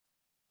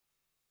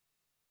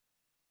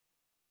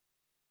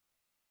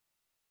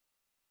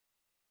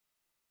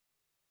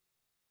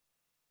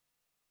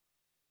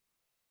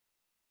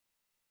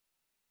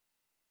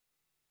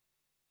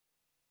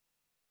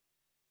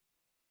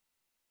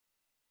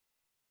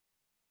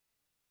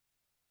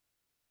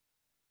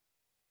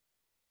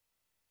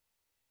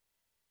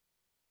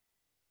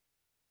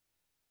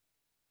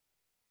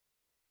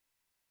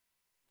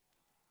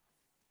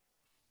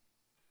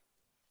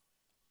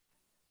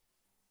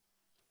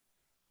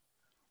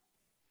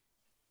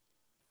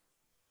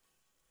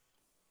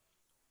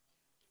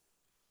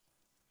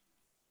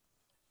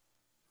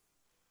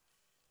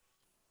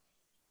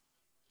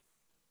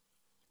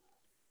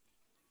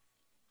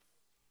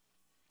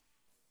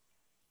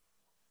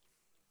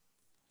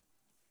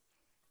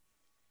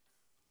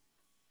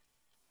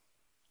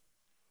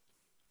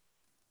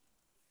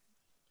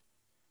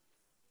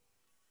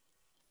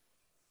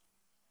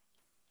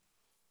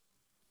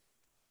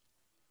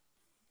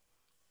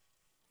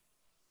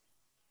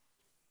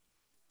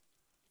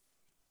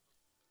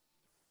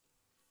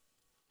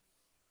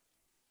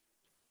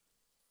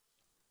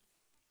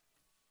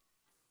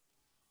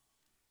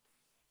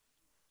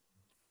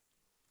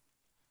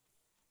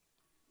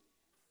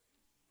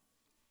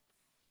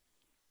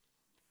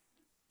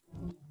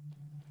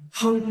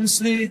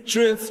hopelessly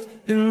drift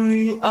in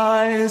the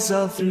eyes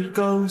of the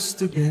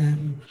ghost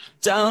again.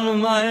 Down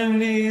on my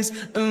knees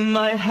and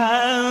my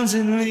hands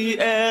in the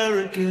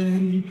air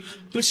again,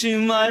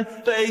 pushing my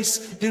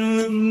face in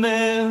the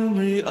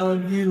memory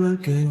of you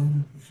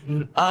again.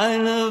 And I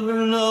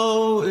never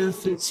know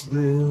if it's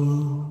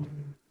real,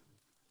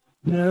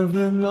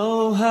 never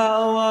know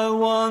how I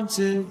want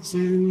it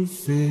to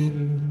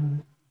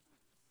feel.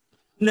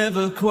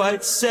 Never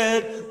quite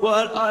said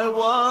what I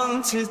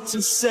wanted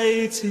to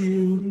say to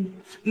you,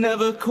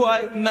 never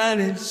quite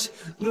managed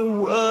the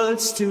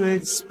words to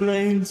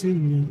explain to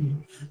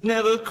you,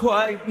 never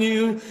quite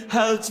knew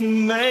how to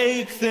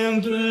make them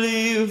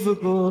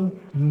believable.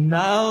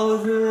 Now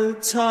the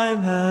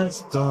time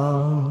has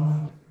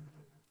gone,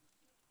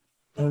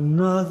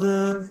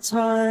 another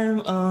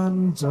time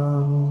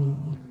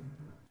undone.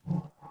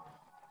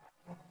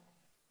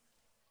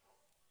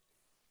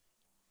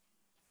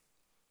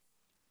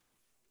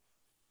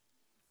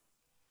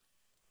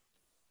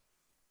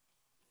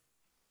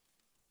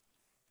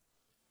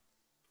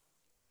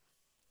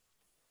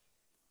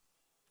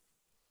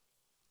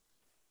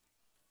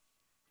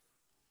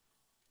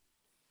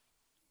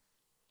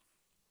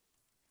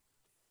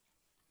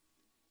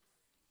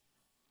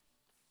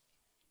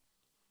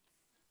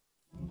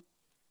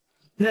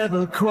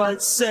 Never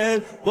quite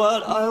said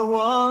what I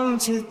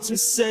wanted to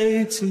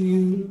say to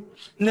you,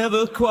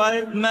 never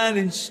quite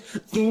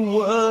managed the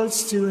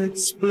words to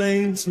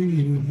explain to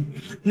you,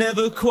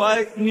 never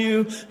quite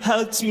knew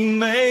how to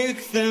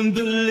make them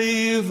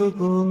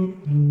believable.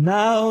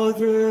 Now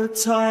the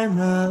time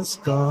has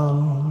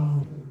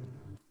gone,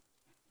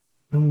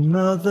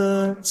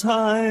 another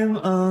time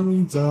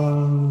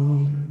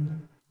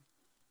undone.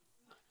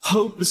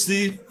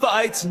 Hopelessly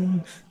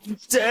fighting the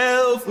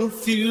devil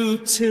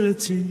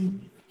futility,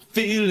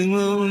 feeling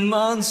the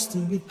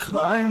monster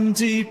climb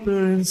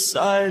deeper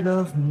inside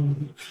of me,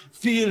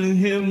 feeling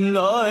him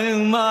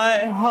gnawing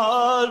my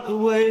heart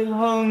away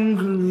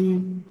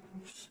hungrily.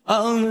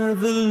 I'll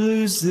never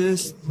lose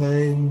this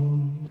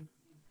pain,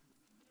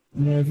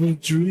 never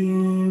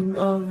dream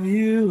of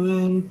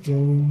you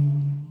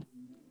again.